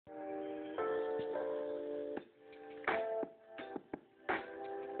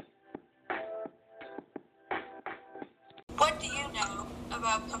What do you know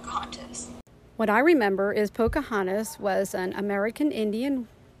about Pocahontas? What I remember is Pocahontas was an American Indian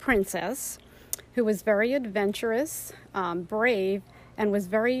princess who was very adventurous, brave, and was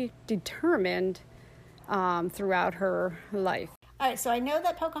very determined throughout her life. All right, so I know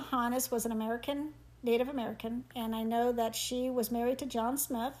that Pocahontas was an Native American, and I know that she was married to John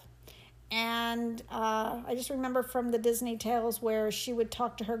Smith. And I just remember from the Disney tales where she would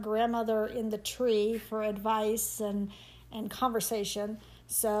talk to her grandmother in the tree for advice and conversation.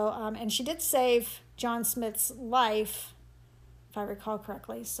 So, and she did save John Smith's life, if I recall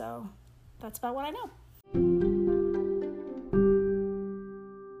correctly. So that's about what I know.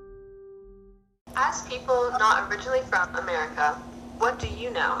 As people not originally from America, what do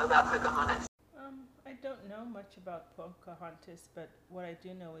you know about Pocahontas? I don't know much about Pocahontas, but what I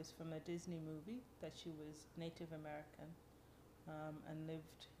do know is from a Disney movie that she was Native American and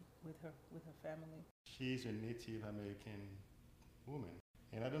lived with her family. She's a Native American woman,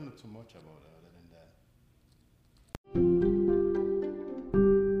 and I don't know too much about her other than that.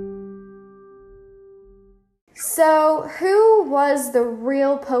 So, who was the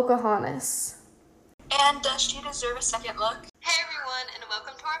real Pocahontas? And does she deserve a second look? Hey everyone, and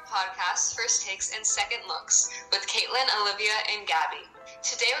welcome to our podcast, First Takes and Second Looks, with Caitlin, Olivia, and Gabby.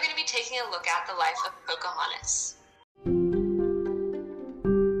 Today we're going to be taking a look at the life of Pocahontas.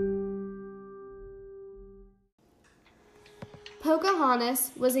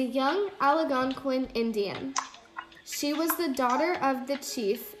 Pocahontas was a young Algonquin Indian. She was the daughter of the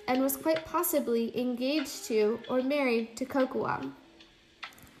chief and was quite possibly engaged to or married to Kocoum.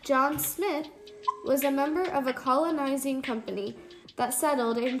 John Smith was a member of a colonizing company that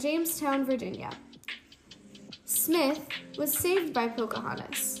settled in Jamestown, Virginia. Smith was saved by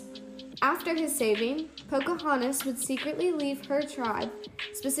Pocahontas. After his saving, Pocahontas would secretly leave her tribe,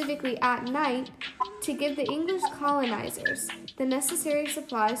 specifically at night, to give the English colonizers the necessary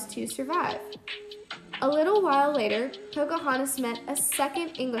supplies to survive. A little while later, Pocahontas met a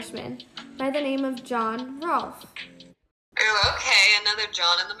second Englishman by the name of John Rolfe. Oh, okay, another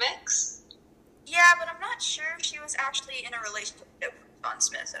John in the mix? Yeah, but I'm not sure if she was actually in a relationship with John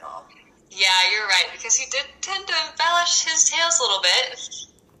Smith at all. Yeah, you're right, because he did tend to embellish his tales a little bit.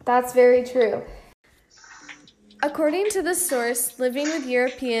 That's very true. According to the source, Living with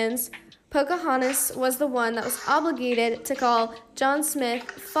Europeans, Pocahontas was the one that was obligated to call John Smith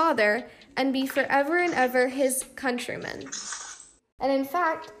father and be forever and ever his countryman. And in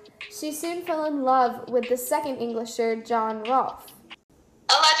fact, she soon fell in love with the second Englisher, John Rolfe.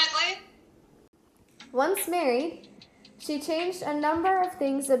 Allegedly. Once married, she changed a number of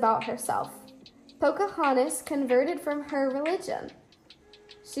things about herself. Pocahontas converted from her religion.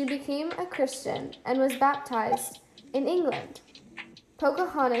 She became a Christian and was baptized in England.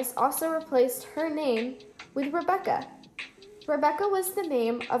 Pocahontas also replaced her name with Rebecca. Rebecca was the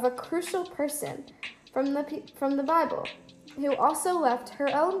name of a crucial person from the Bible, who also left her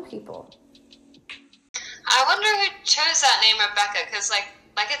own people. I wonder who chose that name Rebecca, because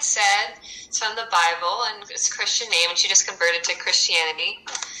like it said, it's from the Bible, and it's a Christian name, and she just converted to Christianity.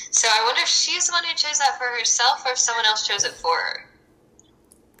 So I wonder if she's the one who chose that for herself, or if someone else chose it for her.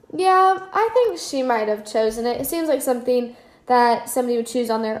 Yeah, I think she might have chosen it. It seems like something that somebody would choose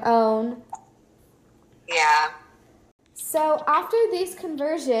on their own. Yeah. So after these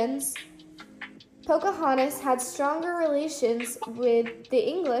conversions, Pocahontas had stronger relations with the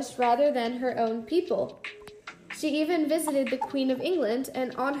English rather than her own people. She even visited the Queen of England,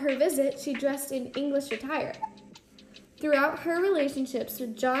 and on her visit, she dressed in English attire. Throughout her relationships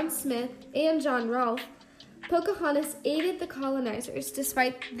with John Smith and John Rolfe, Pocahontas aided the colonizers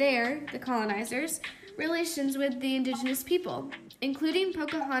despite the colonizers' relations with the indigenous people, including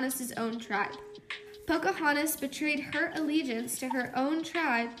Pocahontas' own tribe. Pocahontas betrayed her allegiance to her own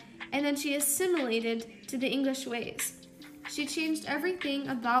tribe, and then she assimilated to the English ways. She changed everything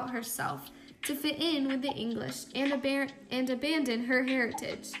about herself to fit in with the English and abandon her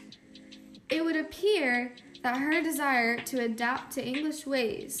heritage. It would appear that her desire to adapt to English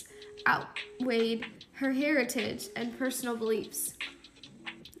ways outweighed her heritage and personal beliefs.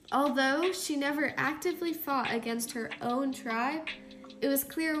 Although she never actively fought against her own tribe, it was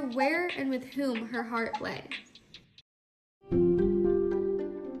clear where and with whom her heart lay. An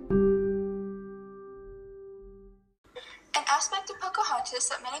aspect of Pocahontas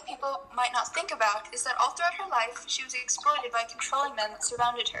that many people might not think about is that all throughout her life, she was exploited by controlling men that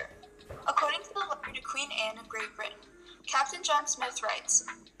surrounded her. According to the letter to Queen Anne of Great Britain, Captain John Smith writes,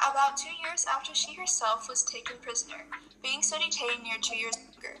 about 2 years after she herself was taken prisoner, being so detained near 2 years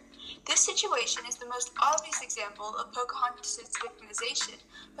longer. This situation is the most obvious example of Pocahontas' victimization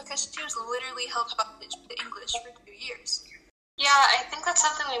because she was literally held hostage by the English for 2 years. years. Yeah, I think that's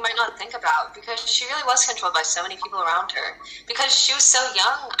something we might not think about because she really was controlled by so many people around her. Because she was so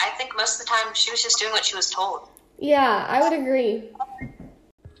young, I think most of the time she was just doing what she was told. Yeah, I would agree.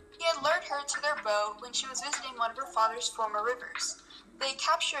 He had lured her to their boat when she was visiting one of her father's former rivers. They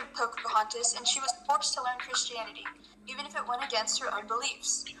captured Pocahontas and she was forced to learn Christianity, even if it went against her own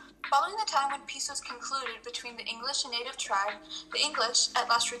beliefs. Following the time when peace was concluded between the English and native tribe, the English, at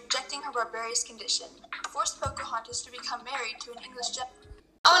last rejecting her barbarous condition, forced Pocahontas to become married to an English gentleman.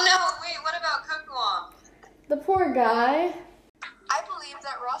 Oh no, wait, what about Kocoum? The poor guy. I believe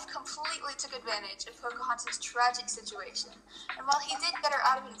that Rolfe completely took advantage of Pocahontas' tragic situation, and while he did get her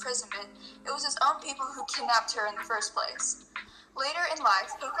out of imprisonment, it was his own people who kidnapped her in the first place. Later in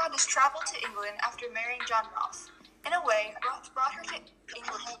life, Pocahontas traveled to England after marrying John Rolfe. In a way, Rolfe brought her to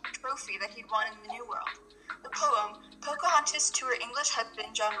England a trophy that he'd won in the New World. The poem, Pocahontas to her English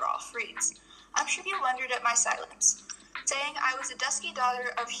husband John Rolfe, reads, "I'm sure you wondered at my silence, saying I was a dusky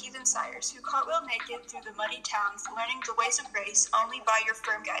daughter of heathen sires who cartwheel naked through the muddy towns, learning the ways of grace only by your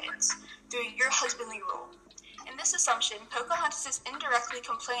firm guidance, through your husbandly rule." In this assumption, Pocahontas is indirectly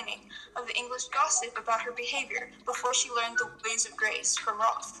complaining of the English gossip about her behavior before she learned the ways of grace from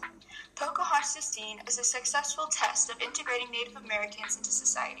Rolfe. Pocahontas is seen as a successful test of integrating Native Americans into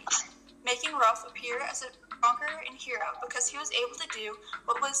society, making Rolfe appear as a conqueror and hero because he was able to do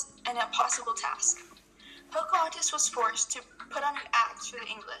what was an impossible task. Pocahontas was forced to put on an act for the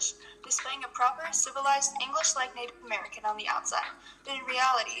English, displaying a proper, civilized, English-like Native American on the outside, but in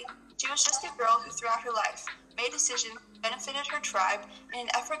reality, she was just a girl who throughout her life made decisions that benefited her tribe in an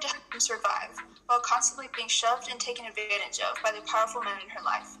effort to help them survive, while constantly being shoved and taken advantage of by the powerful men in her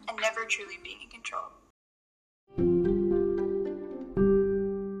life, and never truly being in control.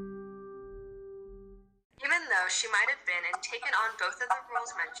 Even though she might have been and taken on both of the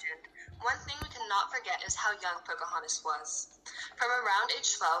roles mentioned, one thing we cannot forget is how young Pocahontas was. From around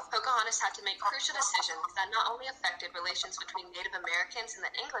age 12, Pocahontas had to make crucial decisions that not only affected relations between Native Americans and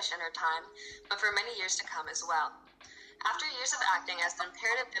the English in her time, but for many years to come as well. After years of acting as an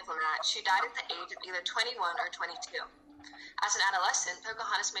imperative diplomat, she died at the age of either 21 or 22. As an adolescent,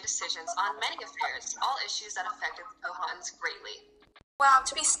 Pocahontas made decisions on many affairs, all issues that affected the Powhatans greatly. Wow,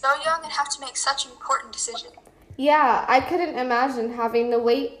 to be so young and have to make such an important decision. Yeah, I couldn't imagine having the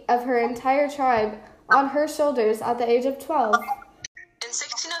weight of her entire tribe on her shoulders at the age of 12. In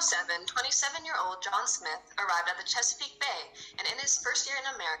 1607, 27-year-old John Smith arrived at the Chesapeake Bay, and in his first year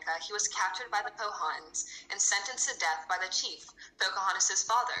in America, he was captured by the Powhatans and sentenced to death by the chief, Pocahontas'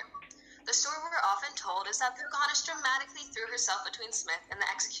 father. The story we're often told is that Pocahontas dramatically threw herself between Smith and the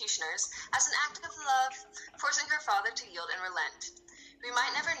executioners as an act of love, forcing her father to yield and relent. We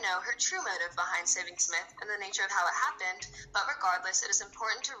might never know her true motive behind saving Smith and the nature of how it happened, but regardless, it is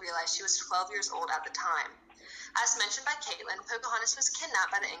important to realize she was 12 years old at the time. As mentioned by Caitlin, Pocahontas was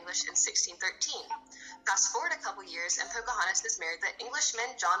kidnapped by the English in 1613. Fast forward a couple years, and Pocahontas is married to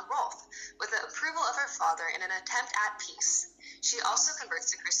Englishman John Rolfe, with the approval of her father in an attempt at peace. She also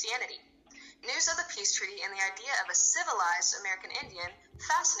converts to Christianity. News of the peace treaty and the idea of a civilized American Indian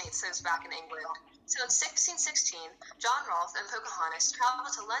fascinates those back in England. So in 1616, John Rolfe and Pocahontas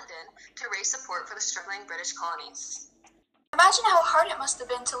traveled to London to raise support for the struggling British colonies. Imagine how hard it must have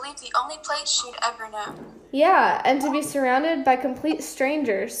been to leave the only place she'd ever known. Yeah, and to be surrounded by complete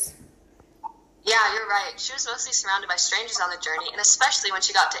strangers. Yeah, you're right. She was mostly surrounded by strangers on the journey, and especially when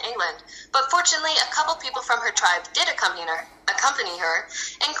she got to England. But fortunately, a couple people from her tribe did accompany her,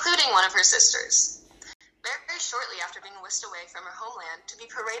 including one of her sisters. Very shortly after being whisked away from her homeland to be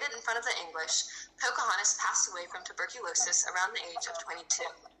paraded in front of the English, Pocahontas passed away from tuberculosis around the age of 22.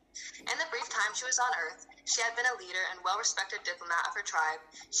 In the brief time she was on Earth, she had been a leader and well-respected diplomat of her tribe.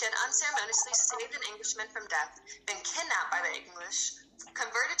 She had unceremoniously saved an Englishman from death, been kidnapped by the English,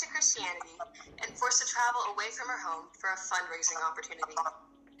 converted to Christianity, and forced to travel away from her home for a fundraising opportunity.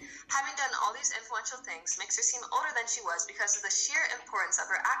 Having done all these influential things makes her seem older than she was because of the sheer importance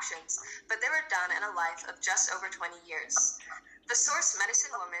of her actions, but they were done in a life of just over 20 years. The source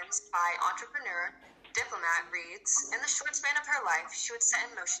Medicine Woman by Entrepreneur Diplomat reads, in the short span of her life, she would set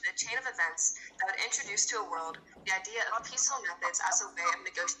in motion a chain of events that would introduce to a world the idea of peaceful methods as a way of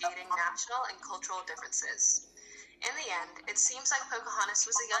negotiating national and cultural differences. In the end, it seems like Pocahontas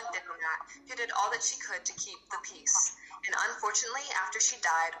was a young diplomat who did all that she could to keep the peace. And unfortunately, after she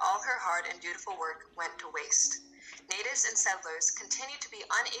died, all her hard and dutiful work went to waste. Natives and settlers continued to be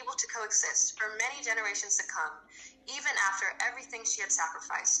unable to coexist for many generations to come, even after everything she had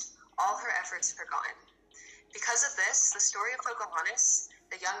sacrificed, all her efforts forgotten. Because of this, the story of Pocahontas,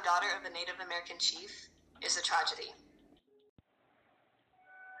 the young daughter of a Native American chief, is a tragedy.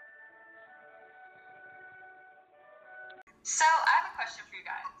 So I have a question for you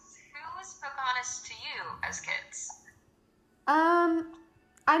guys. Who was Pocahontas to you as kids?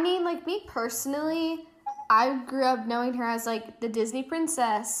 I mean, like, me personally, I grew up knowing her as, like, the Disney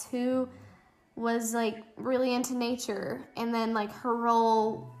princess who was, like, really into nature. And then, like, her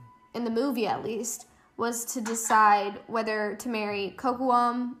role, in the movie at least, was to decide whether to marry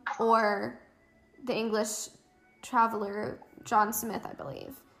Kocoum or the English traveler John Smith, I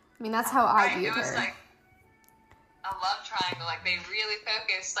believe. I mean, that's how I viewed her. It was, her. like, a love triangle. Like, they really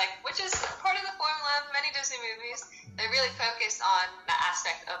focused, like, which is part of the formula of many Disney movies. They really focused on the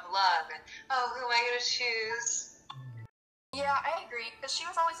aspect of love and, oh, who am I going to choose? Yeah, I agree, because she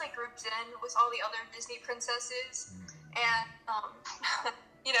was always, like, grouped in with all the other Disney princesses, and,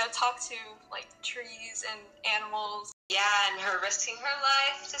 talk to, like, trees and animals. Yeah, and her risking her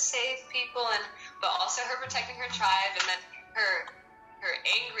life to save people, but also her protecting her tribe, and then her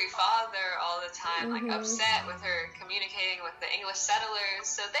angry father all the time, like, upset with her communicating with the English settlers.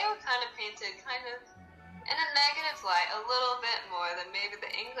 So they were kind of painted kind of in a negative light a little bit more than maybe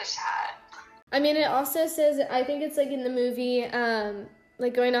the English had. I mean, it also says, I think it's, like, in the movie,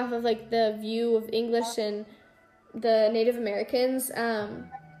 like, going off of, like, the view of English and the Native Americans,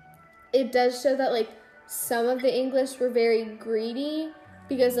 it does show that, like, some of the English were very greedy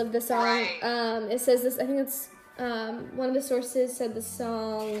because of the song. Right. It says this, I think it's, one of the sources said the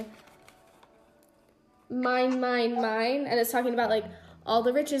song Mine, Mine, Mine, and it's talking about, like, all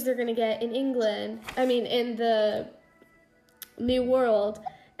the riches they're going to get in England, in the New World,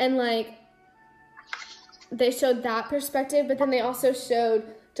 and, like, they showed that perspective, but then they also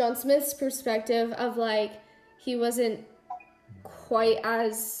showed John Smith's perspective of, like, he wasn't quite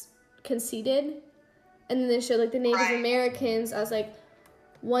as conceited, and then they showed, like, the Native Americans as, like,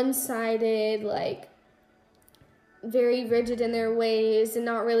 one-sided, like, very rigid in their ways and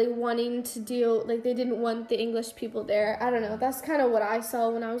not really wanting to deal, like, they didn't want the English people there. I don't know. That's kind of what I saw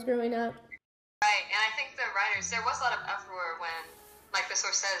when I was growing up. Right, and I think the writers, there was a lot of uproar when, like the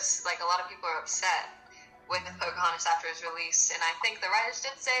source says, like, a lot of people are upset with Pocahontas after its release, and I think the writers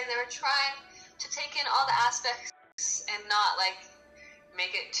did say they were trying to take in all the aspects and not, like,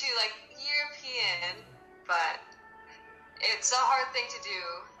 make it too, like, European, but it's a hard thing to do,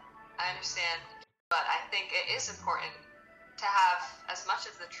 I understand. But I think it is important to have as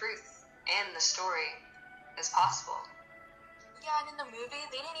much of the truth and the story as possible. Yeah, and in the movie,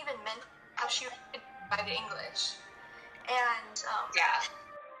 they didn't even mention how she was by the English. And, yeah.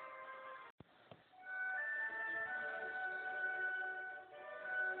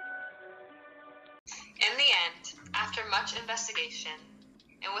 In the end, after much investigation,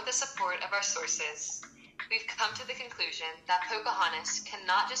 and with the support of our sources, we've come to the conclusion that Pocahontas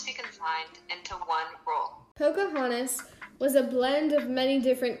cannot just be confined into one role. Pocahontas was a blend of many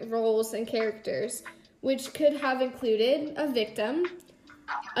different roles and characters, which could have included a victim,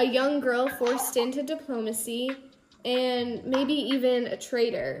 a young girl forced into diplomacy, and maybe even a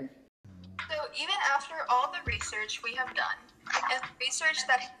traitor. So even after all the research we have done, and research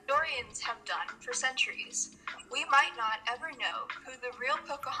that historians have done for centuries, we might not ever know who the real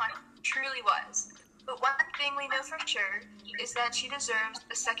Pocahontas truly was. But one thing we know for sure is that she deserves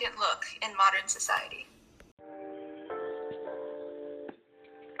a second look in modern society.